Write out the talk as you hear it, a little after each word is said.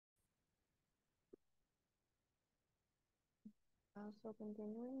So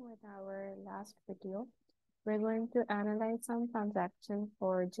continuing with our last video, we're going to analyze some transactions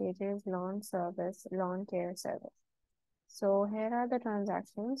for JJ's lawn care service. So here are the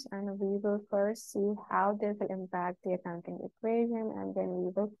transactions, and we will first see how they will impact the accounting equation, and then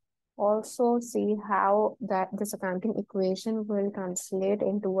we will also see how this accounting equation will translate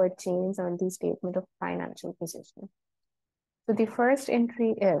into a change on the statement of financial position. So the first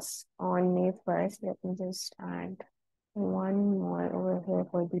entry is on May 1st. Let me just add one more over here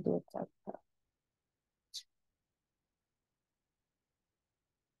for the data.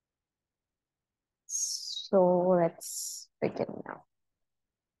 So let's begin now.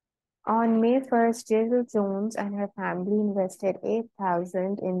 On May 1st, Jill Jones and her family invested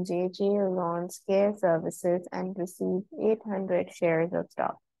 $8,000 in JJ Lawn Care Services and received 800 shares of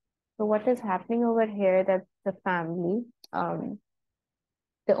stock. So what is happening over here that the family, the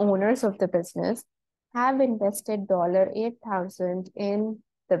owners of the business, have invested $8,000 in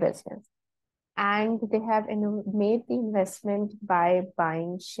the business. And they have made the investment by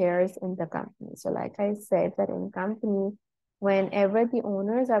buying shares in the company. So like I said, that in company, whenever the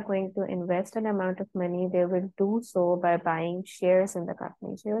owners are going to invest an amount of money, they will do so by buying shares in the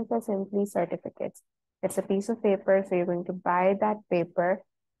company. Shares are simply certificates. It's a piece of paper, so you're going to buy that paper.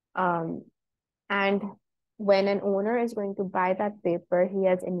 And when an owner is going to buy that paper, he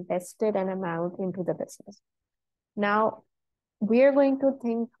has invested an amount into the business. Now, we are going to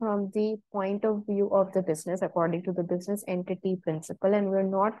think from the point of view of the business according to the business entity principle, and we're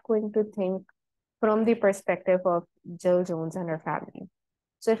not going to think from the perspective of Jill Jones and her family.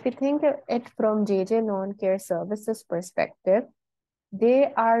 So if we think it from JJ Lawn Care Services perspective,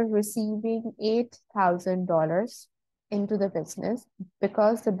 they are receiving $8,000 into the business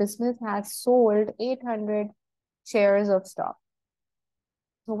because the business has sold 800 shares of stock.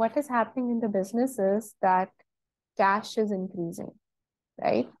 So what is happening in the business is that cash is increasing,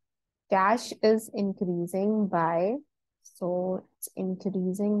 right? Cash is increasing by, so it's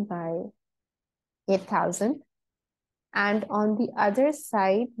increasing by 8,000. And on the other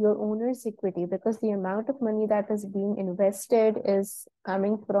side, your owner's equity, because the amount of money that is being invested is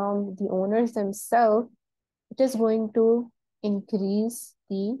coming from the owners themselves, it is going to increase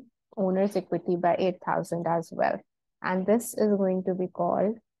the owner's equity by 8,000 as well. And this is going to be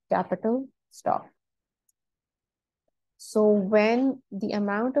called capital stock. So when the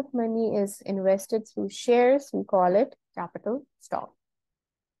amount of money is invested through shares, we call it capital stock.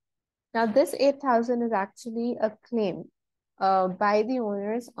 Now, this 8,000 is actually a claim by the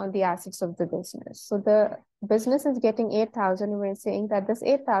owners on the assets of the business. So the business is getting 8,000, and we're saying that this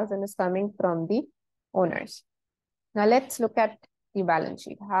 8,000 is coming from the owners. Now, let's look at the balance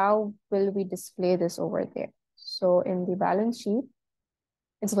sheet. How will we display this over there? So in the balance sheet,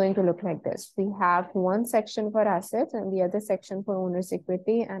 it's going to look like this. We have one section for assets and the other section for owner's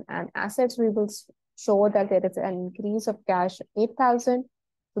equity. And assets, we will show that there is an increase of cash 8,000.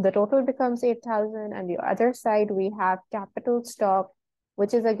 So the total becomes 8,000. And the other side, we have capital stock,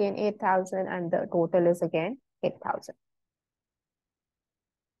 which is again 8,000. And the total is again 8,000.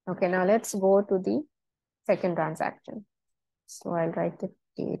 Okay, now let's go to the second transaction. So I'll write the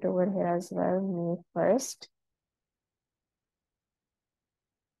date over here as well, May 1st.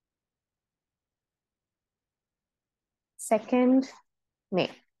 Second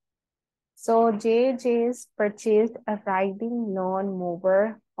May. So JJ's purchased a riding lawn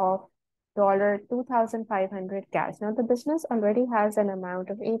mower of $2,500 cash. Now the business already has an amount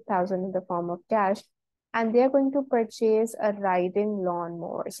of 8,000 in the form of cash, and they're going to purchase a riding lawn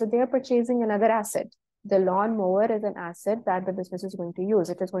mower. So they're purchasing another asset. The lawn mower is an asset that the business is going to use.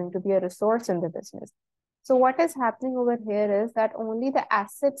 It is going to be a resource in the business. So what is happening over here is that only the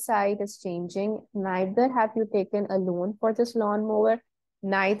asset side is changing. Neither have you taken a loan for this lawn mower,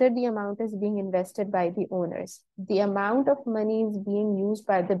 neither the amount is being invested by the owners. The amount of money is being used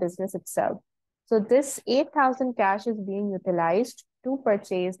by the business itself. So this 8,000 cash is being utilized to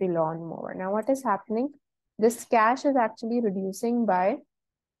purchase the lawn mower. Now what is happening? This cash is actually reducing by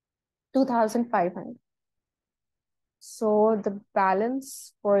 2,500. So the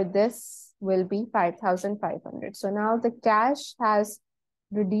balance for this will be 5,500. So now the cash has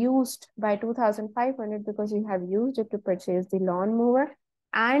reduced by 2,500 because you have used it to purchase the lawn mower.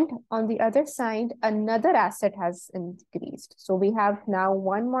 And on the other side, another asset has increased. So we have now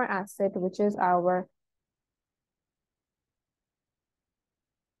one more asset, which is our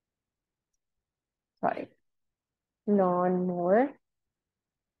lawn mower.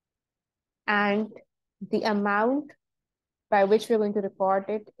 And the amount by which we're going to record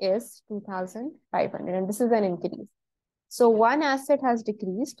it is 2,500. And this is an increase. So one asset has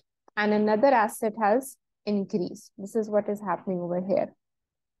decreased and another asset has increase. This is what is happening over here.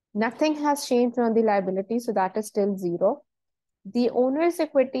 Nothing has changed on the liability, so that is still 0. The owner's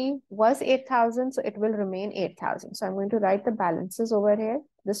equity was 8,000, so it will remain 8,000. So I'm going to write the balances over here.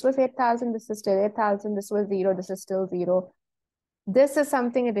 This was 8,000, this is still 8,000, this was 0, this is still 0. This is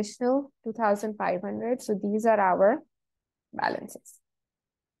something additional, 2,500. So these are our balances.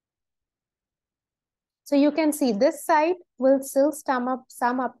 So you can see this side will still sum up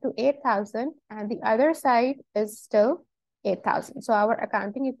to 8,000 and the other side is still 8,000. So our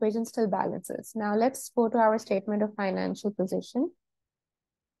accounting equation still balances. Now let's go to our statement of financial position.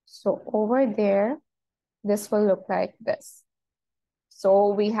 So over there, this will look like this.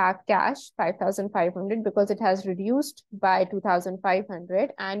 So we have cash 5,500 because it has reduced by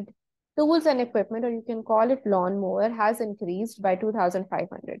 2,500, and tools and equipment, or you can call it lawnmower, has increased by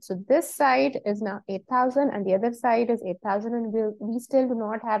 2,500. So this side is now 8,000 and the other side is 8,000, and we still do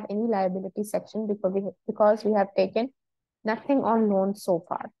not have any liability section because we have taken nothing on loan so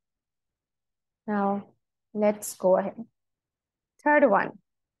far. Now let's go ahead. Third one.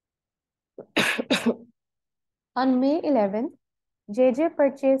 On May 11th, JJ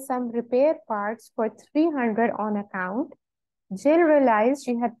purchased some repair parts for 300 on account. Jill realized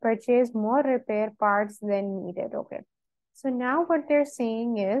she had purchased more repair parts than needed. Okay. So now what they're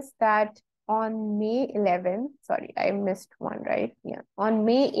saying is that on May 11th, sorry, I missed one, right? Yeah. On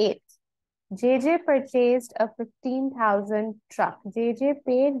May 8th, JJ purchased a 15,000 truck. JJ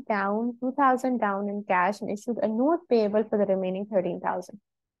paid down 2,000 down in cash and issued a note payable for the remaining 13,000.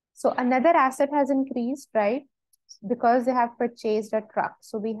 So another asset has increased, right? Because they have purchased a truck.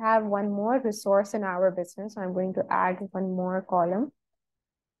 So we have one more resource in our business. So I'm going to add one more column.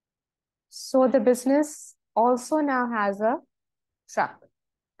 So the business also now has a truck.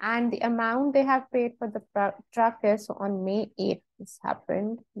 And the amount they have paid for the truck is, so on May 8th, this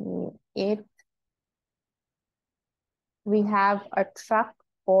happened, May 8th, we have a truck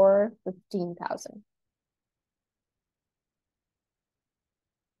for 15,000.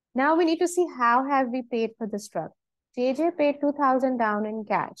 Now we need to see how have we paid for this truck. JJ paid 2,000 down in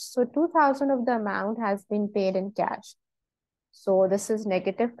cash. So 2,000 of the amount has been paid in cash. So this is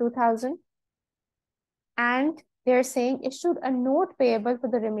negative 2,000. And they're saying issued a note payable for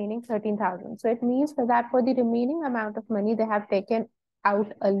the remaining 13,000. So it means for the remaining amount of money, they have taken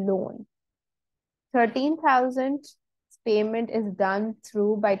out a loan. 13,000 payment is done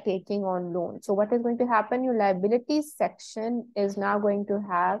through by taking on loan. So what is going to happen? Your liabilities section is now going to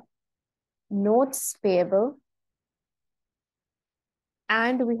have notes payable,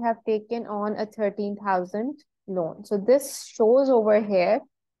 and we have taken on a 13,000 loan. So this shows over here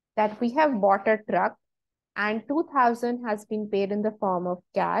that we have bought a truck and 2,000 has been paid in the form of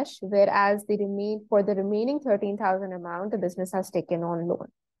cash, whereas for the remaining 13,000 amount, the business has taken on loan.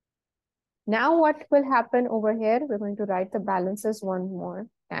 Now what will happen over here? We're going to write the balances one more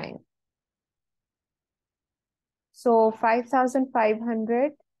time. So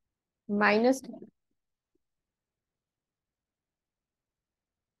 5,500 minus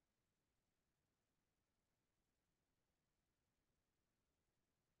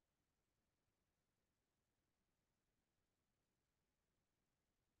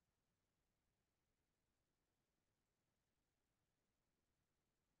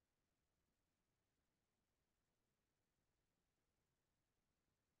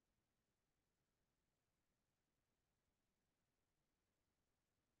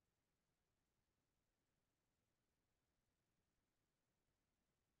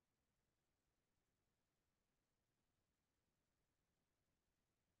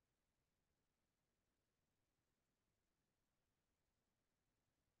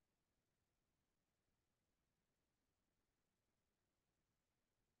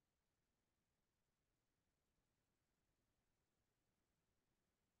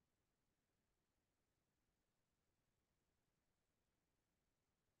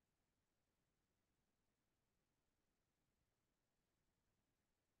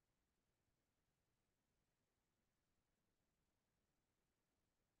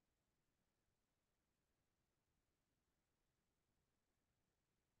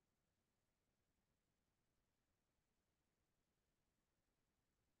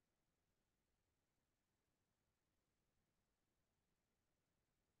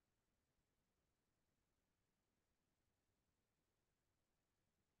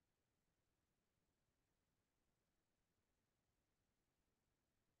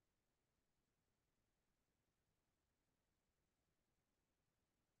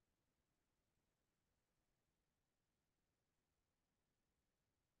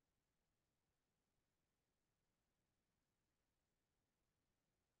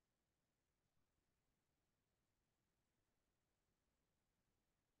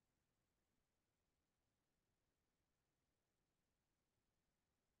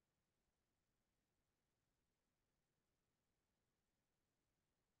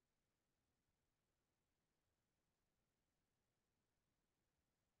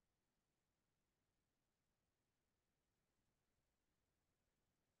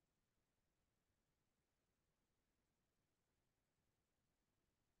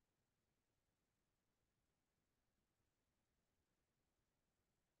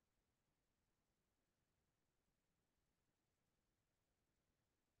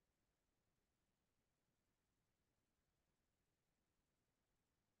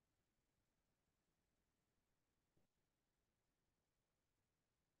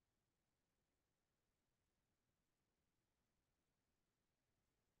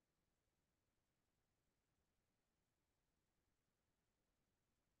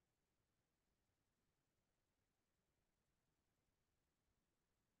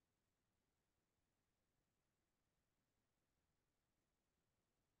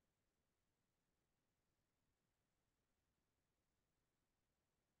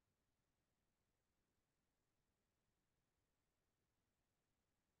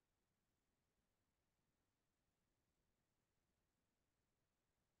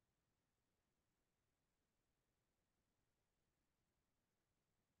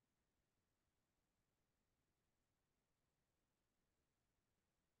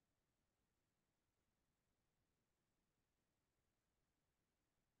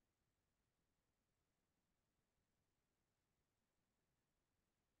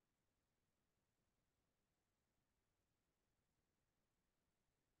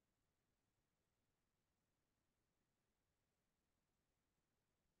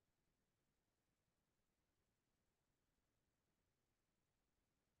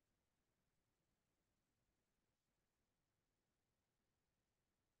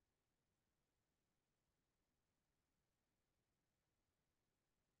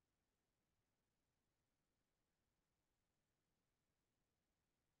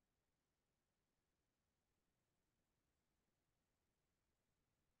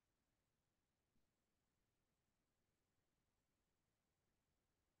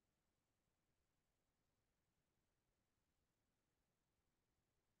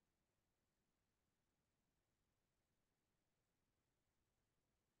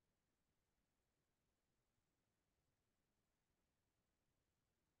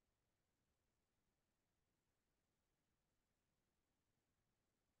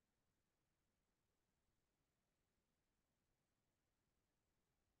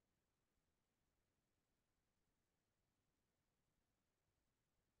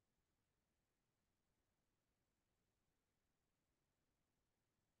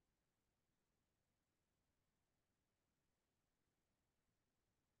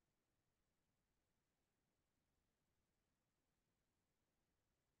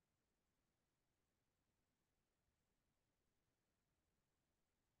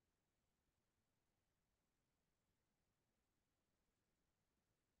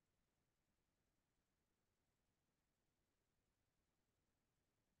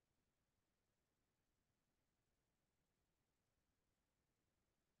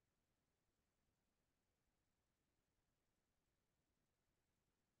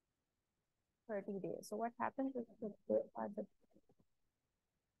 30 days. So what happens is that there are the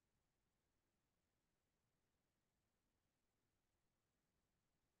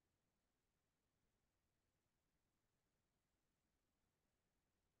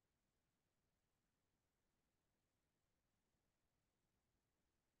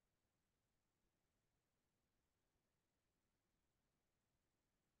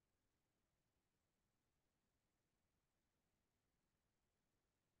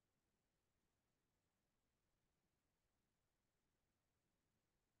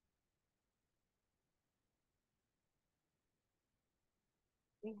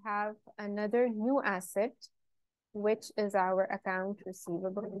we have another new asset, which is our account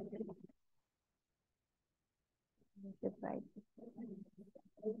receivable.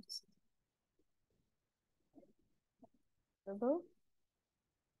 Receivable.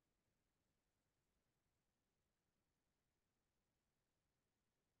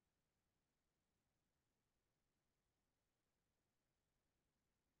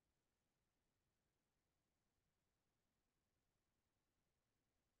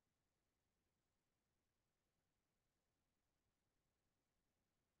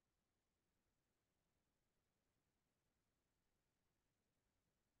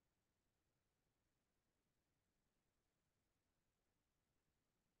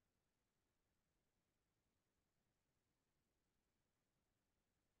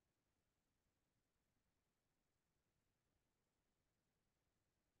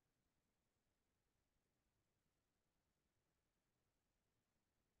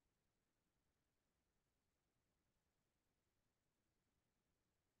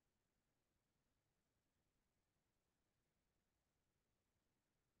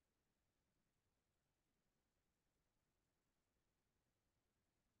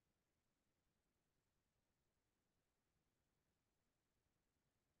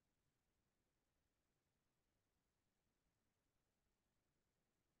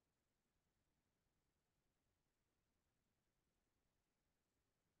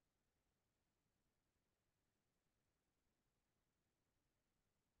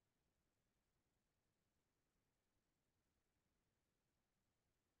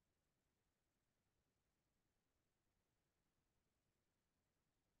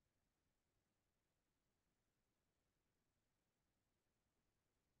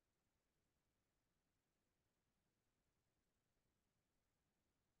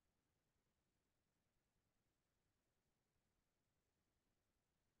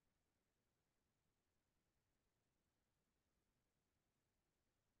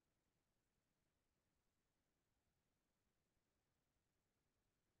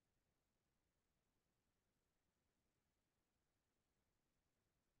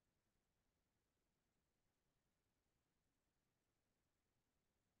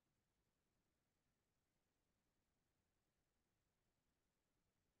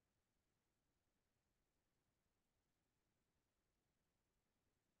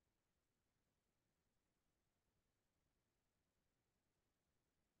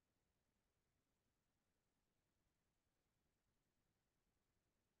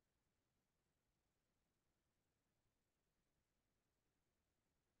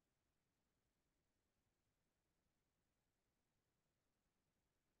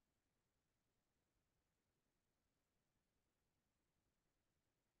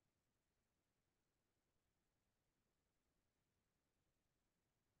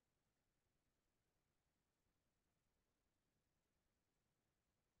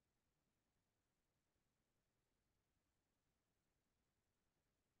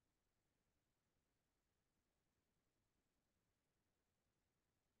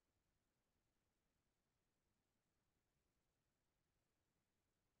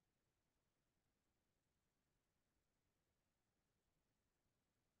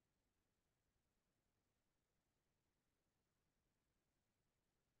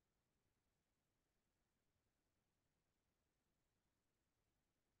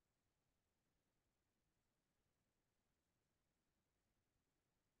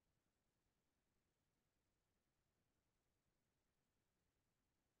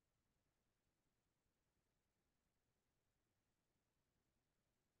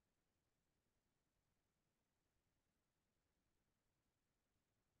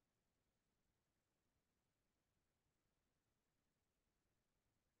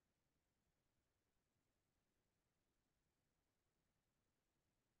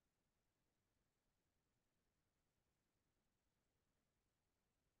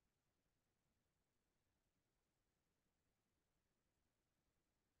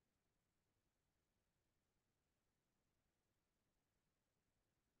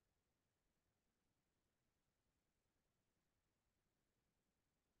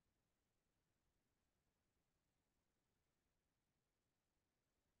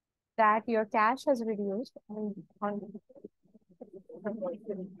 that your cash has reduced and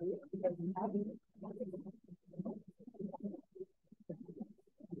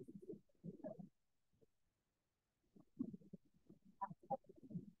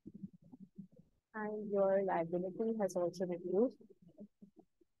your liability has also reduced.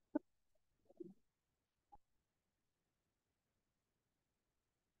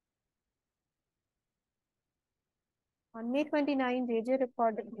 On May 29, JJ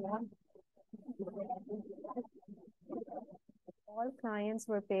recorded all clients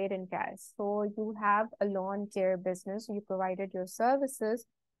were paid in cash. So you have a lawn care business. You provided your services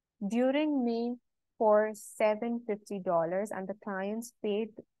during May for $750 and the clients paid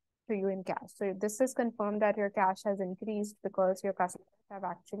to you in cash. So this is confirmed that your cash has increased because your customers have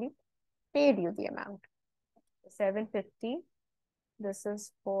actually paid you the amount. 750. This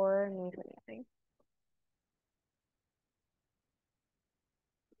is for May 29.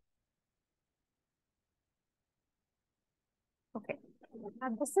 Okay. Now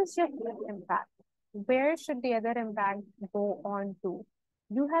this is your first impact. Where should the other impact go on to?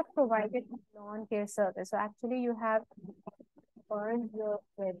 You have provided lawn care service. So actually you have earned your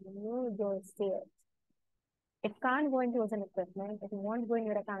revenue, your sales. It can't go into as an equipment. It won't go in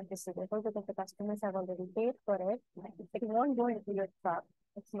your account receivable because the customers have already paid for it. It won't go into your truck.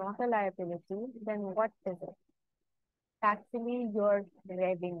 It's not a liability. Then what is it? Actually, your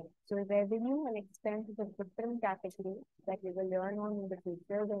revenue. So revenue and expense is a different category that you will learn on in the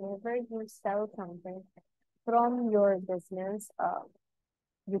future. Whenever you sell something from your business,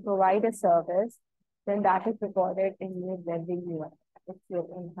 you provide a service, then that is recorded in your revenue. It's your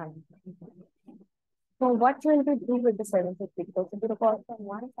income. So what will we do with the 750? Because if you record from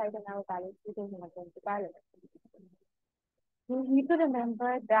one side and our balance sheet is not going to balance. You need to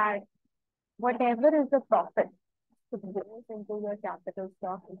remember that whatever is the profit to goes into your capital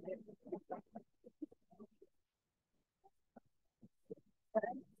stock.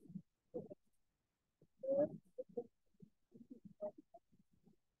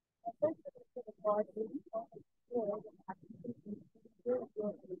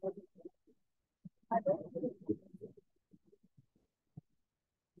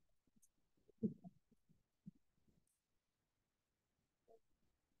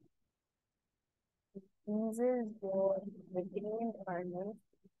 Increases your retained earnings,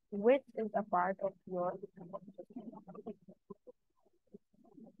 which is a part of your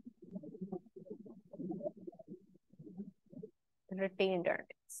retained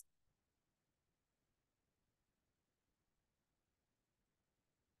earnings.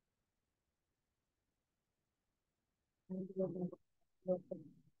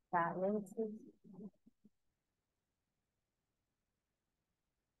 Balances.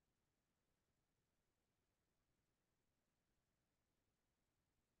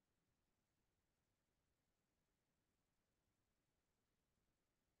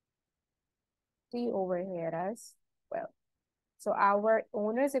 See over here as well. So our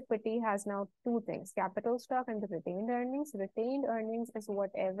owner's equity has now two things, capital stock and the retained earnings. Retained earnings is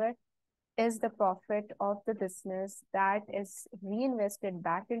whatever is the profit of the business that is reinvested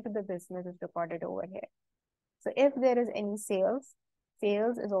back into the business is recorded over here. So if there is any sales,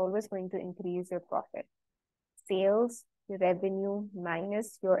 sales is always going to increase your profit. Sales, revenue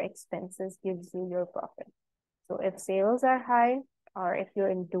minus your expenses gives you your profit. So if sales are high, or if you're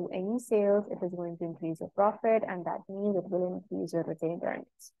into any sales, it is going to increase your profit, and that means it will increase your retained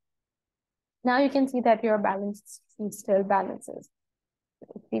earnings. Now you can see that your balance sheet still balances.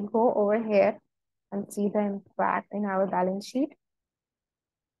 If we go over here and see the impact in our balance sheet,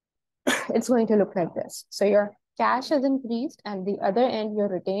 it's going to look like this. So your cash has increased, and the other end, your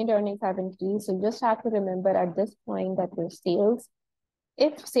retained earnings have increased. So you just have to remember at this point that your sales,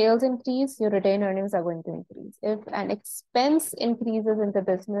 if sales increase, your retained earnings are going to increase. If an expense increases in the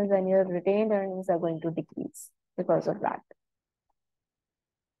business, then your retained earnings are going to decrease because of that.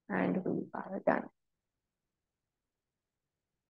 And we are done.